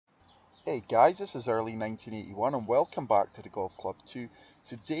Hey guys, this is early 1981 and welcome back to the Golf Club 2.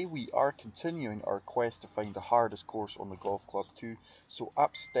 Today we are continuing our quest to find the hardest course on the Golf Club 2. So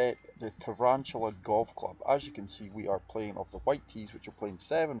up step the Tarantula Golf Club. As you can see, we are playing off the white tees, which are playing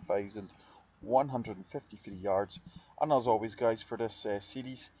 7,153 yards. And as always guys, for this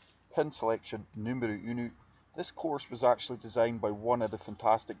series, pin selection numero uno. This course was actually designed by one of the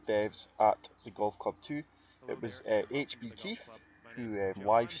fantastic devs at the Golf Club 2. It was HB Keith, who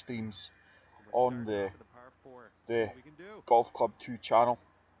live streams on the Golf Club 2 channel.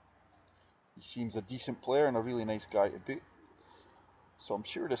 He seems a decent player and a really nice guy to boot. So I'm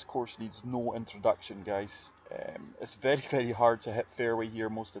sure this course needs no introduction, guys. It's very hard to hit fairway here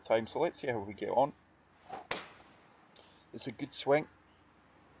most of the time, so let's see how we get on. It's a good swing.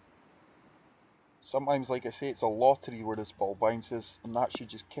 Sometimes, like I say, it's a lottery where this ball bounces, and that should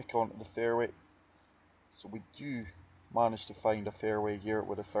just kick onto the fairway. So we do manage to find a fairway here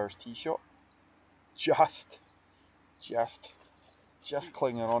with the first tee shot. Just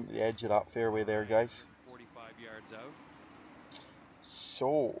clinging onto the edge of that fairway there, guys. 45 yards out.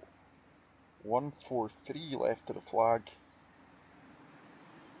 So 143 left of the flag.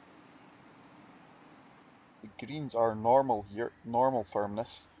 The greens are normal here, normal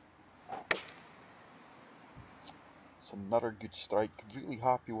firmness. It's another good strike. Really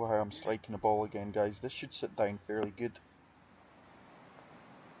happy with how I'm striking the ball again, guys. This should sit down fairly good.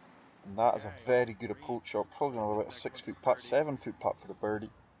 And that is a very good approach shot. Probably about a 6-foot putt, 7-foot putt for the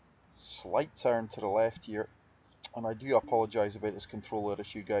birdie. Slight turn to the left here. And I do apologise about this controller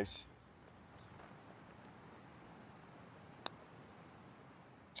issue, guys.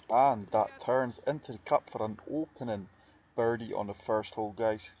 And that turns into the cup for an opening birdie on the first hole,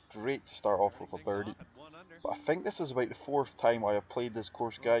 guys. Great to start off with a birdie. But I think this is about the 4th time I have played this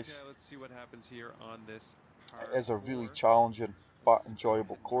course, guys. Okay, let's see what happens here on this. It is a really challenging but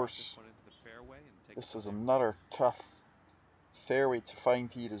enjoyable course. This is another tough fairway to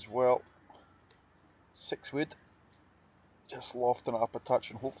find here as well. 6 wood. Just lofting it up a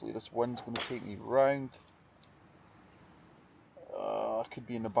touch, and hopefully this wind's going to take me round. I could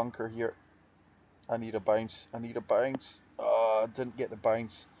be in the bunker here. I need a bounce. I didn't get the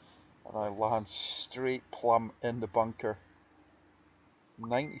bounce. And I land straight plumb in the bunker.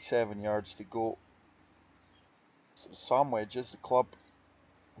 97 yards to go. So Sam wedge is the club.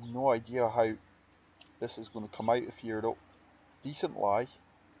 No idea how this is going to come out of here though. Decent lie.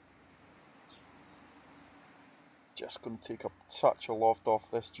 Just going to take a touch of loft off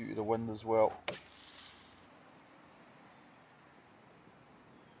this due to the wind as well.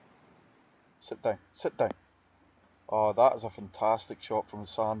 Sit down, sit down. Oh, that is a fantastic shot from the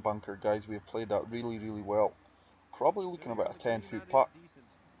sand bunker, guys. We have played that really well. Probably looking about a 10-foot putt.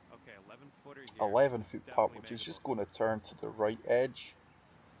 11-foot putt, which is just going to turn to the right edge.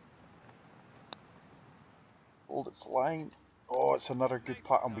 Hold its line. Oh, it's another good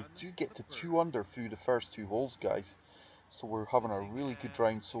putt, and we do get to 2 under through the first 2 holes, guys. So we're having a really good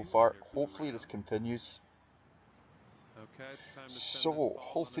round so far. Hopefully this continues. So,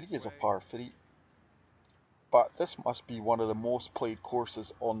 hole 3 is a par 3. But this must be one of the most played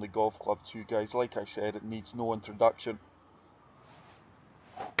courses on the Golf Club 2, guys. Like I said, it needs no introduction.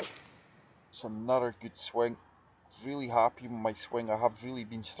 It's another good swing. Really happy with my swing. I have really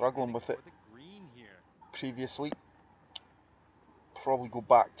been struggling with it previously. Probably go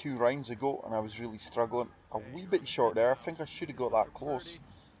back 2 rounds ago and I was really struggling. A wee bit short there. I think I should have got that close.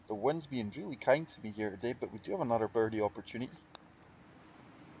 The wind's being really kind to me here today, but we do have another birdie opportunity.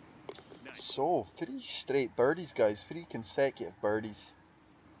 So, 3 straight birdies, guys. 3 consecutive birdies.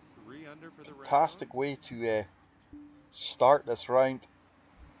 Fantastic way to start this round.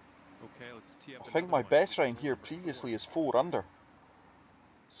 I think my best round here previously is 4 under.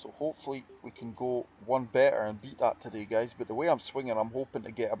 So hopefully we can go one better and beat that today, guys. But the way I'm swinging, I'm hoping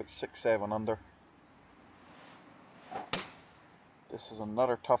to get about 6-7 under. This is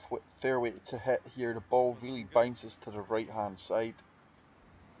another tough fairway to hit here. The ball really bounces to the right hand side.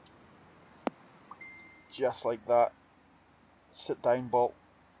 Just like that. Sit down ball.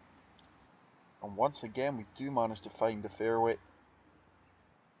 And once again we do manage to find the fairway,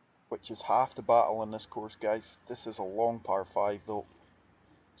 which is half the battle in this course, guys. This is a long par 5 though.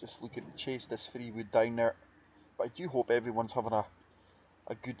 Just looking to chase this 3 wood down there. But I do hope everyone's having a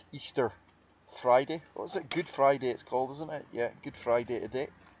good Easter Friday. What is it? Good Friday it's called, isn't it? Yeah, Good Friday today.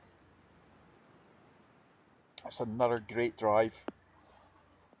 That's another great drive.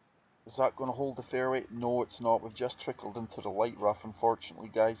 Is that going to hold the fairway? No, it's not. We've just trickled into the light rough,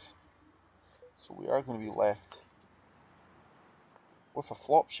 unfortunately, guys. So we are going to be left with a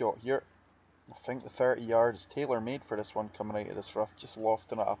flop shot here. I think the 30 yard is tailor-made for this one coming out of this rough, just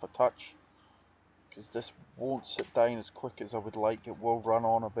lofting it up a touch. Because this won't sit down as quick as I would like, it will run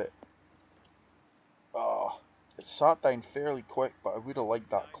on a bit. It sat down fairly quick, but I would have liked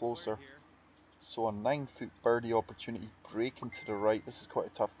that closer. So a 9-foot birdie opportunity, breaking to the right. This is quite a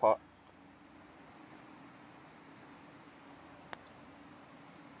tough putt.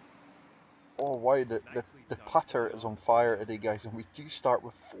 Oh wow, the putter is on fire today, guys, and we do start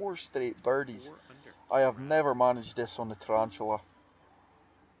with 4 straight birdies. I have never managed this on the Tarantula.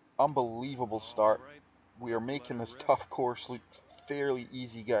 Unbelievable start. We are making this tough course look fairly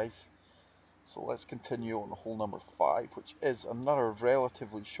easy, guys. So let's continue on hole number 5, which is another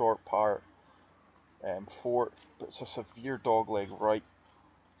relatively short par 4, but it's a severe dogleg right.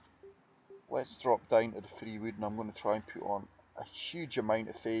 Let's drop down to the 3 wood, and I'm going to try and put on a huge amount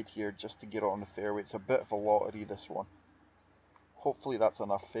of fade here just to get it on the fairway. It's a bit of a lottery, this one. Hopefully that's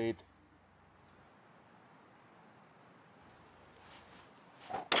enough fade.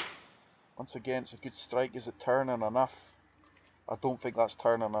 Once again, it's a good strike. Is it turning enough? I don't think that's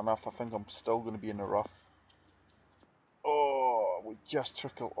turning enough. I think I'm still going to be in the rough. Oh, we just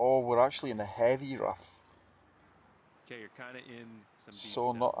trickle. Oh, we're actually in a heavy rough. Okay, you're kind of in some deep So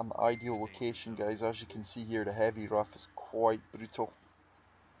stuff. not an ideal location, guys. As you can see here, the heavy rough is quite brutal.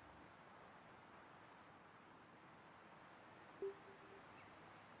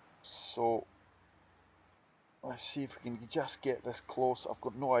 So let's see if we can just get this close. I've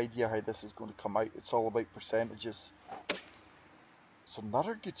got no idea how this is going to come out. It's all about percentages. It's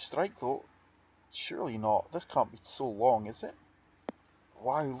another good strike though. Surely not. This can't be so long, is it?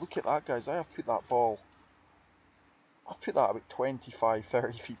 Wow, look at that, guys. I've put that about 25,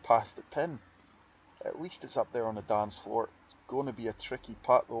 30 feet past the pin. At least it's up there on the dance floor. It's going to be a tricky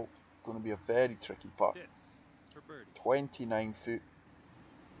putt though. Going to be a very tricky putt. 29 foot.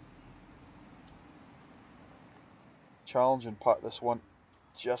 Challenging putt, this one.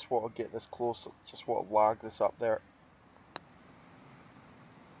 Just want to get this close. Just want to lag this up there.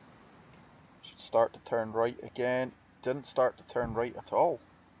 Should start to turn right again. Didn't start to turn right at all.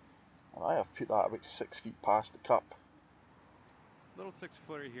 And I have put that about 6 feet past the cup. Little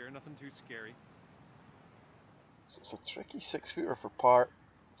 6-footer here, nothing too scary. So it's a tricky 6-footer for par.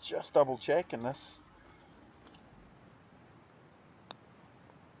 Just double checking this.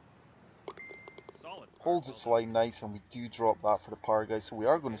 Solid. Holds its line nice, and we do drop that for the par, guys. So we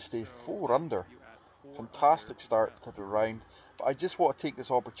are going to stay 4 under. Fantastic start to the round. But I just want to take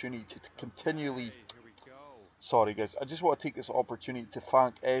this opportunity to continually... Sorry guys, I just want to take this opportunity to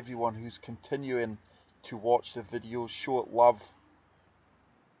thank everyone who's continuing to watch the videos, show it love,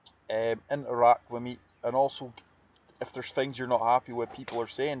 interact with me, and also if there's things you're not happy with, people are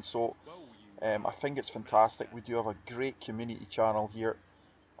saying so. I think it's fantastic. We do have a great community channel here,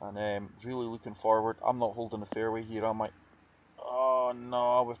 and really looking forward. I'm not holding the fairway here, am I? Oh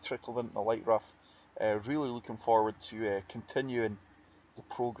no, we've trickled into the light rough. Really looking forward to continuing the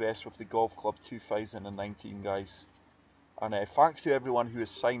progress with the Golf Club 2019, guys. And thanks to everyone who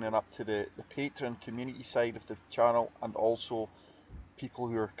is signing up to the Patreon community side of the channel, and also people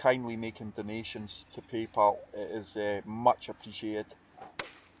who are kindly making donations to PayPal. It is much appreciated.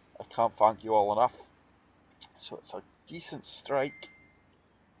 I can't thank you all enough. So it's a decent strike.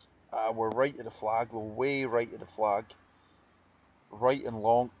 We're right at the flag, though, way right at the flag. Right and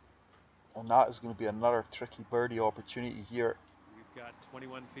long. And that is going to be another tricky birdie opportunity here. You've got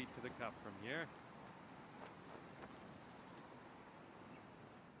 21 feet to the cup from here.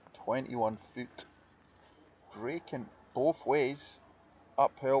 21 foot. Breaking both ways.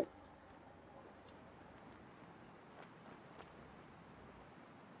 Uphill.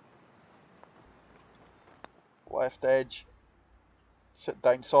 Left edge. Sit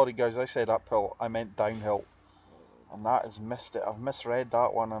down. Sorry guys, I said uphill. I meant downhill. And that has missed it. I've misread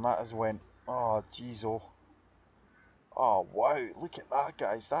that one, and that has went... Oh, jeez, oh. Oh, wow. Look at that,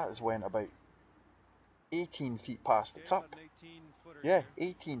 guys. That has went about 18 feet past the cup. Yeah,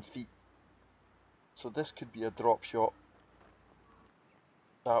 18 feet. So this could be a drop shot.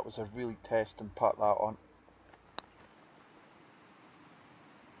 That was a really testing putt, that one.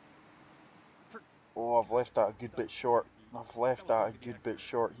 Oh, I've left that a good bit short. I've left that a good bit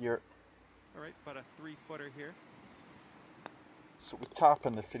short here. Alright, about a 3-footer here. So we tap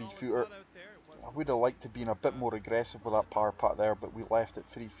in the 3-footer. I would have liked to be a bit more aggressive with that par putt there, but we left it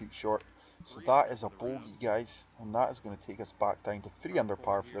 3 feet short. So that is a bogey, guys, and that is going to take us back down to 3 under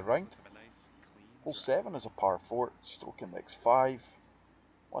par for the round. Hole 7 is a par 4, stroke index 5.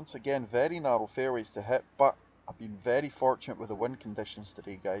 Once again, very narrow fairways to hit, but I've been very fortunate with the wind conditions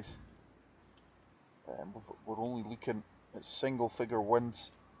today, guys. We're only looking at single figure winds.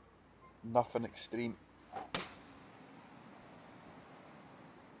 Nothing extreme.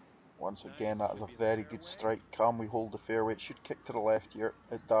 Once again, that is a very good strike. Can we hold the fairway? It should kick to the left here.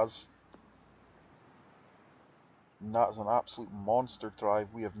 It does. And that is an absolute monster drive.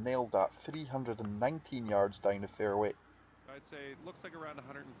 We have nailed that. 319 yards down the fairway. I'd say it looks like around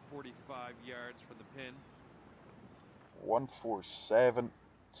 145 yards from the pin. 147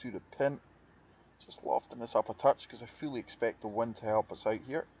 to the pin. Just lofting this up a touch because I fully expect the wind to help us out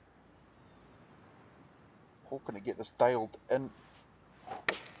here. Hoping to get this dialed in.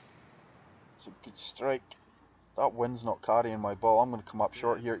 It's a good strike. That wind's not carrying my ball. I'm going to come up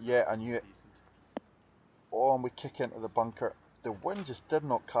short here. Yeah, I knew it. Oh, and we kick into the bunker. The wind just did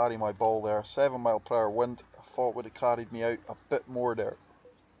not carry my ball there. 7 mile per hour wind. I thought would have carried me out a bit more there.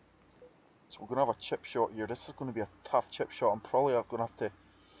 So we're going to have a chip shot here. This is going to be a tough chip shot. I'm probably going to have to...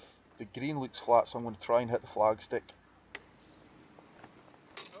 The green looks flat, so I'm going to try and hit the flagstick.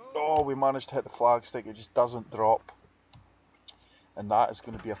 Oh, we managed to hit the flagstick. It just doesn't drop. And that is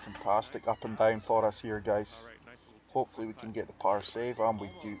going to be a fantastic up and down for us here, guys. Hopefully we can get the par save, and we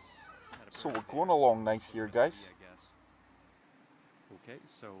do. So we're going along nice here, guys. Okay,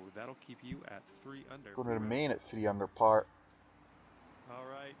 so that'll keep you at 3 under. Going to remain at 3 under par. All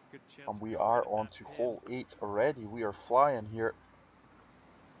right, good chance. And we are on to hole 8 already. We are flying here.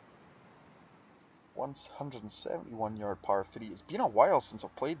 171 yard par 3. It's been a while since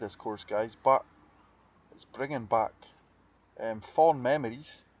I've played this course, guys, but it's bringing back fond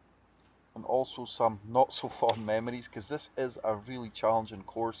memories and also some not so fond memories, because this is a really challenging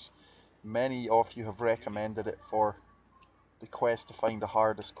course. Many of you have recommended it for the quest to find the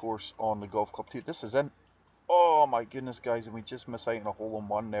hardest course on the Golf Club 2. This is in. Oh my goodness, guys, and we just miss out on a hole in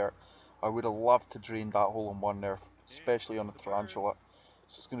one there. I would have loved to drain that hole in one there, especially on the Tarantula.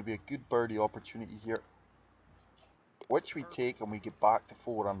 So it's going to be a good birdie opportunity here, which we take, and we get back to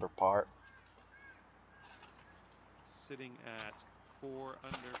 4 under par. Sitting at 4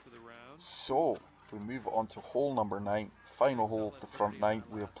 under for the round. So we move on to hole number 9, final hole of the front 9.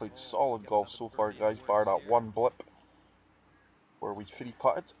 We have played solid golf so far, guys, bar that one blip where we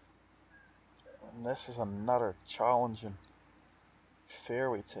 3-putted. And this is another challenging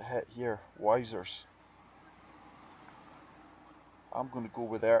fairway to hit here. Wowzers. I'm going to go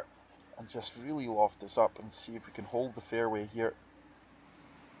with there and just really loft this up and see if we can hold the fairway here.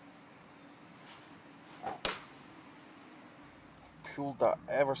 Pulled that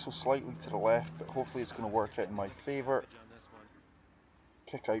ever so slightly to the left, but hopefully it's going to work out in my favour.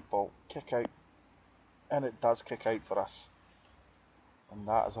 Kick out ball, kick out, and it does kick out for us. And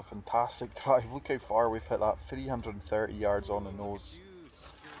that is a fantastic drive. Look how far we've hit that, 330 yards on the nose.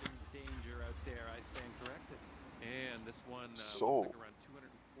 So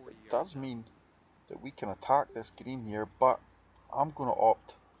it does mean that we can attack this green here, but I'm going to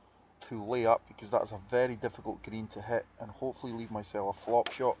opt to lay up because that is a very difficult green to hit, and hopefully leave myself a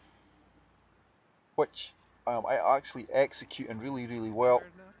flop shot, which I actually executing really well.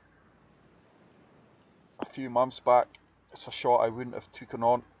 A few months back, it's a shot I wouldn't have taken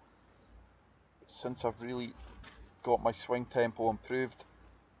on. Since I've really got my swing tempo improved.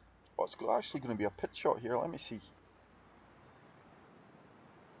 Oh, it's actually going to be a pitch shot here. Let me see.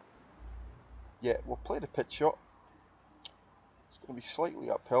 Yeah, we'll play the pitch shot. It's going to be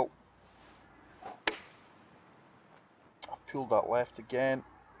slightly uphill. I've pulled that left again.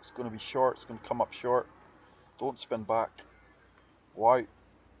 It's going to be short. It's going to come up short. Don't spin back. Wow.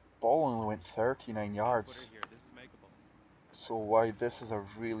 Ball only went 39 yards. So wow, this is a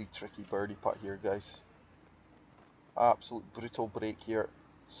really tricky birdie putt here, guys. Absolute brutal break here.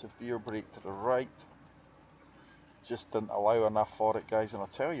 Severe break to the right. Just didn't allow enough for it, guys. And I'll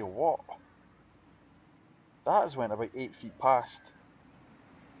tell you what, that has went about 8 feet past.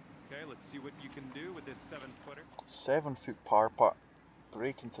 Okay, let's see what you can do with this 7-footer. 7 foot par putt,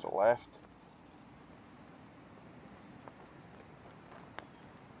 breaking to the left.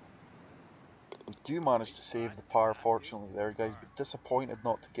 We do manage to save the par, fortunately there, guys, but disappointed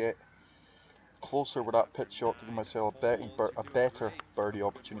not to get closer with that pitch shot to give myself a better birdie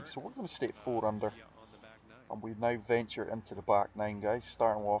opportunity. So we're going to stay at 4 under, and we now venture into the back 9, guys,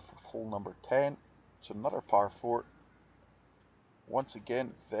 starting off with hole number 10. It's another par 4. Once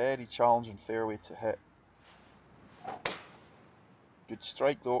again, very challenging fairway to hit. Good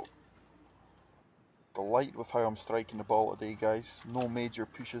strike though. Delighted with how I'm striking the ball today, guys. No major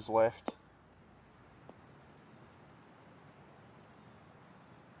pushes left.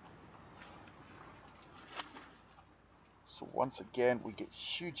 So once again, we get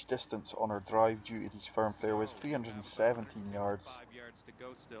huge distance on our drive due to these firm fairways. 317 yards. 5 yards to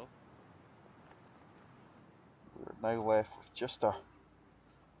go still. We're now left with just a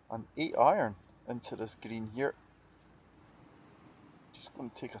an 8 iron into this green here. Just going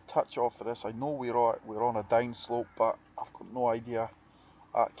to take a touch off of this. I know we're on a down slope, but I've got no idea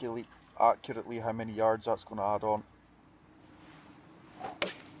accurately how many yards that's going to add on.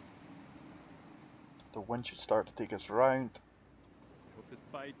 The wind should start to take us round. Hope this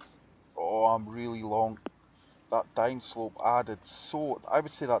bites. Oh, I'm really long. That down slope added, I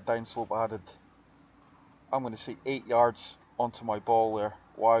would say that down slope added, I'm going to say 8 yards onto my ball there.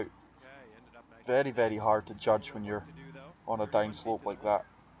 Wow. Okay, ended up nice Very, and very safe. hard to Still a judge little when work you're to do, though. on a 31 down feet slope to the like hole. that.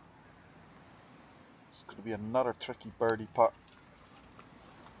 It's going to be another tricky birdie putt.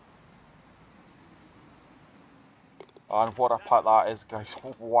 And what a putt that is, guys.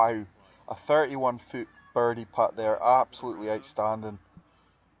 Wow. A 31-foot birdie putt there. Absolutely outstanding.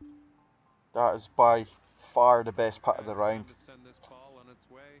 That is by far the best putt of the It's time round. to send this ball on its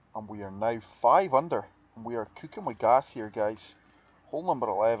way. And we are now 5 under. And we are cooking with gas here, guys. Hole number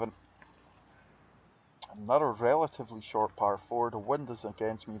 11. Another relatively short par 4. The wind is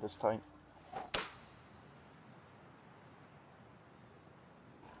against me this time.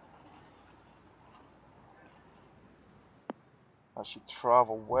 That should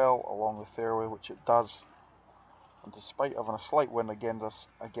travel well along the fairway, which it does. And despite having a slight wind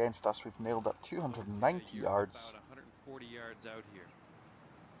against us, we've nailed it 290 You're yards. about 140 yards out here.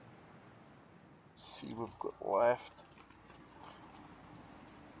 Let's see, we've got left.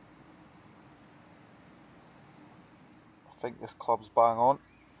 I think this club's bang on.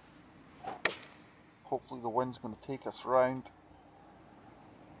 Hopefully the wind's going to take us round.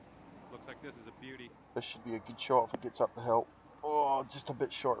 Looks like this is a beauty. This should be a good shot if it gets up the hill. Oh, just a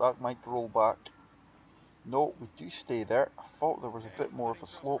bit short. That might roll back. No, we do stay there. I thought there was a bit more of a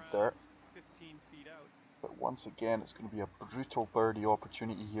slope there. 15 feet out. But once again, it's going to be a brutal birdie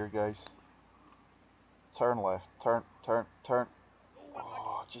opportunity here, guys. Turn left. Turn, turn, turn.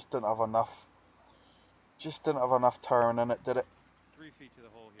 Oh, just didn't have enough. Just didn't have enough turn in it, did it? 3 feet to the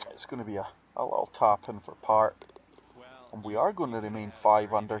hole here. It's going to be a little tap in for par. Well, And we are going to remain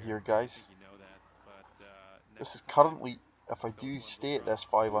 5 under here, guys. You know that, but, This is currently, if I do stay at this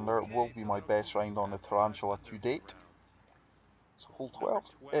 5 under, it will be my best round on the Tarantula to date. So hole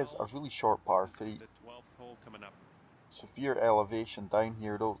 12 is a really short par 3. The 12th hole coming up. Severe elevation down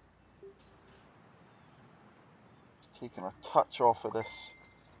here though. Taking a touch off of this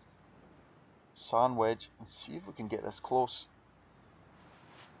sand wedge and see if we can get this close.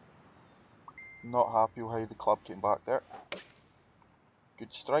 Not happy with how the club came back there.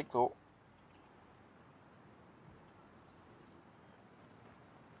 Good strike though.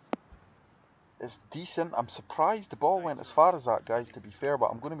 It's decent. I'm surprised the ball went as far as that, guys, to be fair,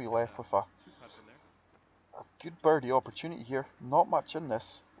 but I'm going to be left with a good birdie opportunity here. Not much in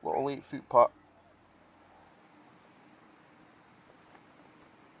this. Little 8-foot putt.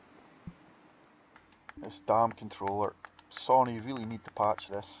 This damn controller. Sony really need to patch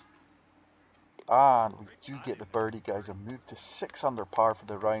this. And we do get the birdie, guys, and move to 6 under par for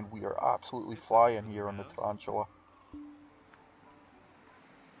the round. We are absolutely flying here on the Tarantula.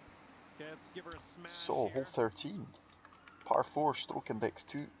 So, hole 13. Par 4, stroke index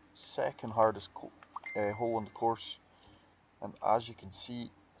 2. Second hardest hole on the course. And as you can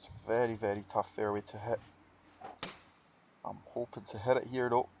see, it's a very, very tough fairway to hit. I'm hoping to hit it here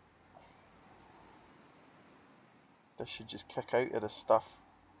though. This should just kick out of this stuff.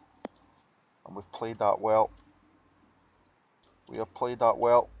 And we've played that well. We have played that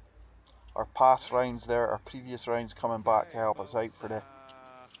well. Our past rounds there, our previous rounds coming back to help us out for the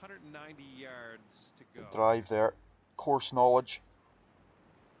 190 yards to go. Drive there. Course knowledge.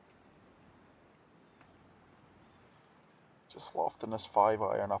 Just lofting this 5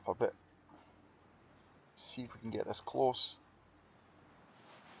 iron up a bit. See if we can get this close.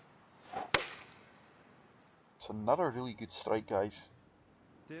 It's another really good strike, guys.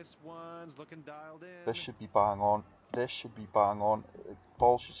 This one's looking dialed in. This should be bang on. This should be bang on. The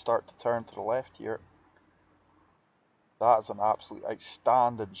ball should start to turn to the left here. That is an absolute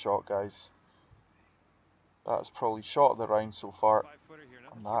outstanding shot, guys. That is probably shot of the round so far.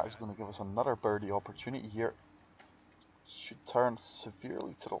 And that is going to give us another birdie opportunity here. Should turn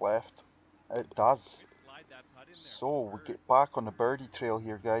severely to the left. It does. So we get back on the birdie trail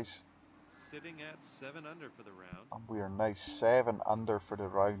here, guys. Sitting at 7 under for the round. And we are now 7 under for the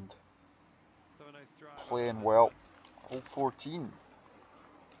round. So a nice drive. Playing well. Hole 14.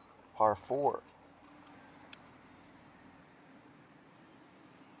 Par 4.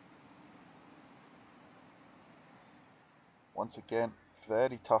 Once again,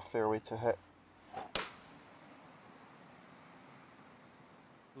 very tough fairway to hit.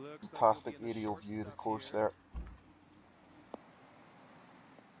 Fantastic aerial view of the course there.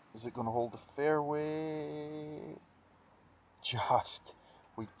 Is it going to hold the fairway?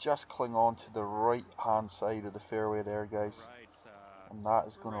 We just cling on to the right hand side of the fairway there, guys. Right. And that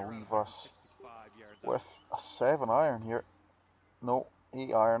is We're going right to around leave us 165 yards out. with a 7 iron here. No,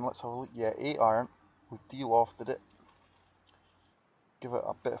 8 iron. Let's have a look. Yeah, 8 iron. We've de-lofted it. Give it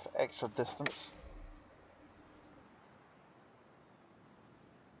a bit of extra distance.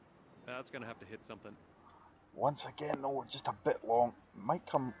 That's going to have to hit something. Once again, no, we're just a bit long. Might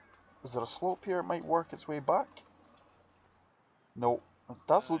come. Is there a slope here? It might work its way back. No, it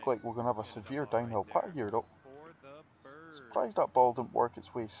does look like we're going to have a severe downhill putt here, though. For the bird. Surprised that ball didn't work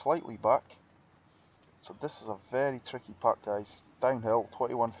its way slightly back. So this is a very tricky putt, guys. Downhill,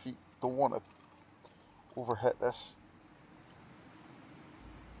 21 feet. Don't want to overhit this.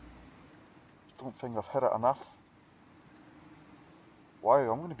 Don't think I've hit it enough.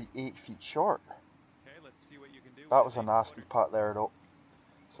 Wow, I'm going to be 8 feet short. Okay, let's see what you can do. That was a nasty putt there, though.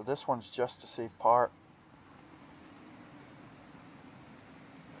 So this one's just to save par.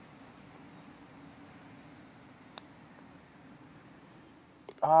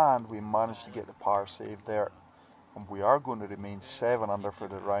 And we managed to get the par save there. And we are going to remain 7 under for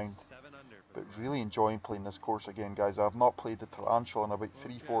the round. But really enjoying playing this course again, guys. I've not played the Tarantula in about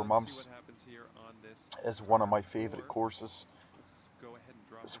 3-4 months. It's one of my favourite courses.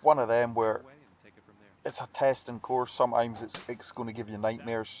 It's one of them where it's a testing course. Sometimes it's going to give you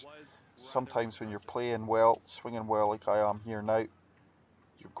nightmares. Sometimes when you're playing well, swinging well like I am here now,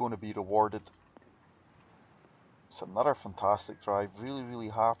 you're going to be rewarded. It's another fantastic drive. Really, really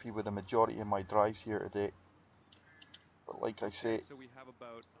happy with the majority of my drives here today. But like I say,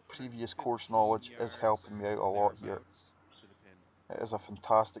 previous course knowledge is helping me out a lot here. It is a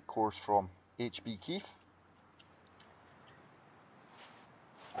fantastic course from HB Keith.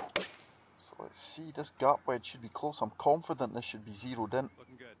 So let's see, this gap wedge should be close. I'm confident this should be zeroed in.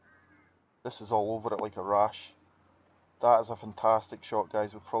 This is all over it like a rash. That is a fantastic shot,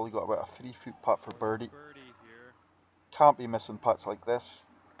 guys. We've probably got about a 3-foot putt for birdie. Can't be missing putts like this.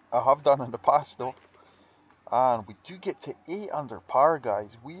 I have done in the past though. And we do get to 8 under par,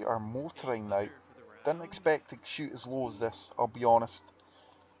 guys. We are motoring now. Didn't expect to shoot as low as this, I'll be honest.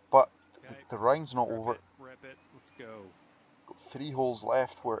 But the round's not over. Let's go. Got 3 holes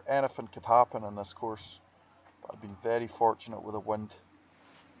left where anything could happen in this course. But I've been very fortunate with the wind.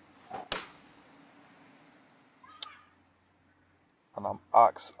 And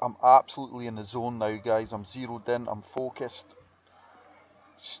I'm absolutely in the zone now, guys. I'm zeroed in, I'm focused.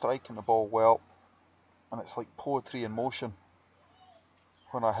 Striking the ball well. And it's like poetry in motion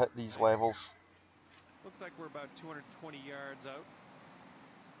when I hit these levels. Looks like we're about 220 yards out.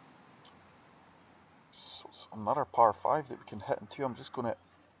 So it's another par 5 that we can hit into. I'm just going to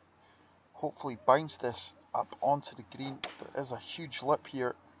hopefully bounce this up onto the green. There is a huge lip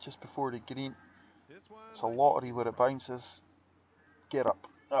here just before the green. It's a lottery where it bounces. Get up.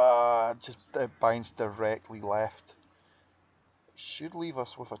 Just it bounced directly left. Should leave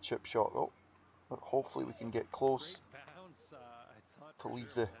us with a chip shot though. But hopefully we can get close to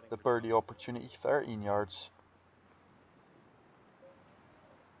leave the birdie opportunity. 13 yards.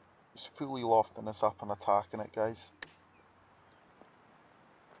 Just fully lofting this up and attacking it, guys.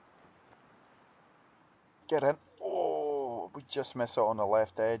 Get in. Oh, we just miss it on the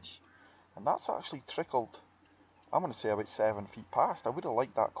left edge. And that's actually trickled, I'm going to say about 7 feet past. I would have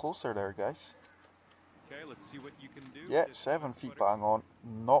liked that closer there, guys. Okay, let's see what you can do. Yeah, 7 feet bang on.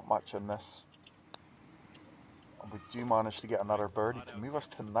 Not much in this. And we do manage to get another birdie to move us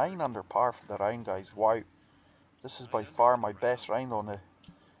to 9 under par for the round, guys. Wow. This is by far my best round on the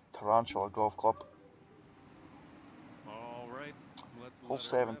Tarantula Golf Club. All right. Hole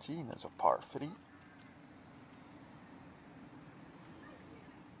 17 is a par 3.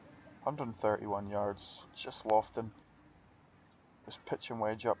 131 yards, just lofting. Just pitch and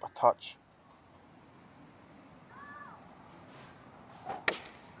wedge up a touch.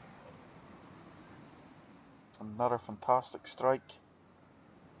 Another fantastic strike.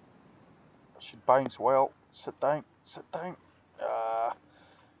 Should bounce well. Sit down, sit down.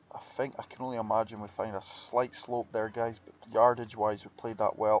 I think I can only imagine we find a slight slope there, guys, but yardage wise we played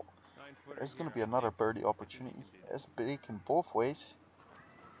that well. There's going to be another birdie opportunity. It's breaking both ways.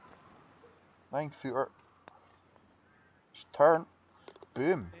 9-footer. Turn.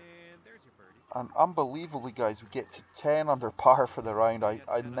 Boom. And unbelievably, guys, we get to 10 under par for the round. I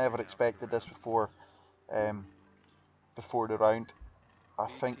never expected this before the round. I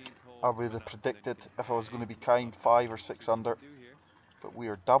think I would have predicted, if I was going to be kind, 5 or 6 under. But we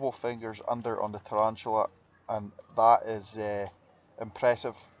are double fingers under on the Tarantula, and that is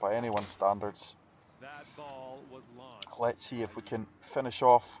impressive by anyone's standards. that ball was launched. Let's see if we can finish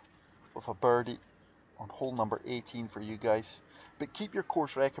off with a birdie on hole number 18 for you guys. But keep your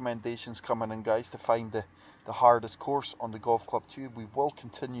course recommendations coming in, guys, to find the hardest course on the Golf Club 2. We will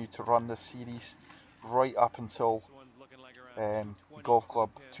continue to run this series right up until This one's looking like around 220 Golf for the Club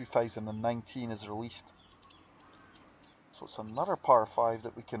pin. 2019 is released. So it's another par 5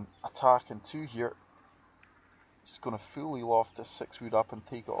 that we can attack in 2 here. Just going to fully loft this 6-wood up and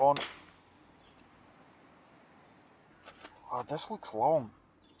take it on. Oh, this looks long.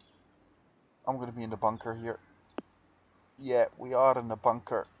 I'm going to be in the bunker here. Yeah, we are in the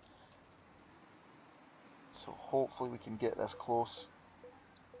bunker. So hopefully we can get this close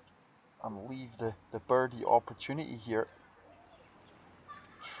and leave the birdie opportunity here.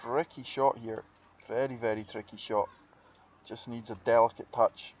 Tricky shot here. Very, very tricky shot. Just needs a delicate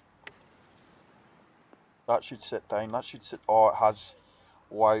touch. That should sit down. That should sit. Oh, it has.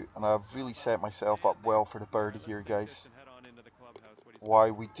 Wow. And I've really set myself up well for the birdie here, guys. Wow,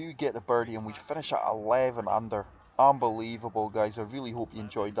 we do get the birdie and we finish at 11 under. Unbelievable, guys. I really hope you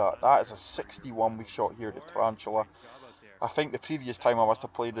enjoyed that. That is a 61 we've shot here at Tarantula. I think the previous time I must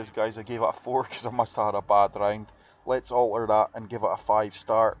have played this, guys, I gave it a 4 because I must have had a bad round. Let's alter that and give it a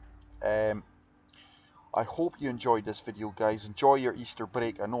 5-star. I hope you enjoyed this video, guys. Enjoy your Easter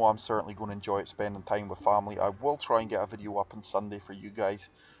break. I know I'm certainly going to enjoy it, spending time with family. I will try and get a video up on Sunday for you guys.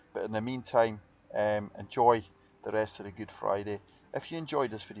 But in the meantime, enjoy the rest of the Good Friday. If you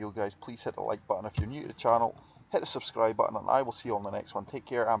enjoyed this video, guys, please hit the like button. If you're new to the channel, hit the subscribe button, and I will see you on the next one. Take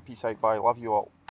care and peace out. Bye. Love you all.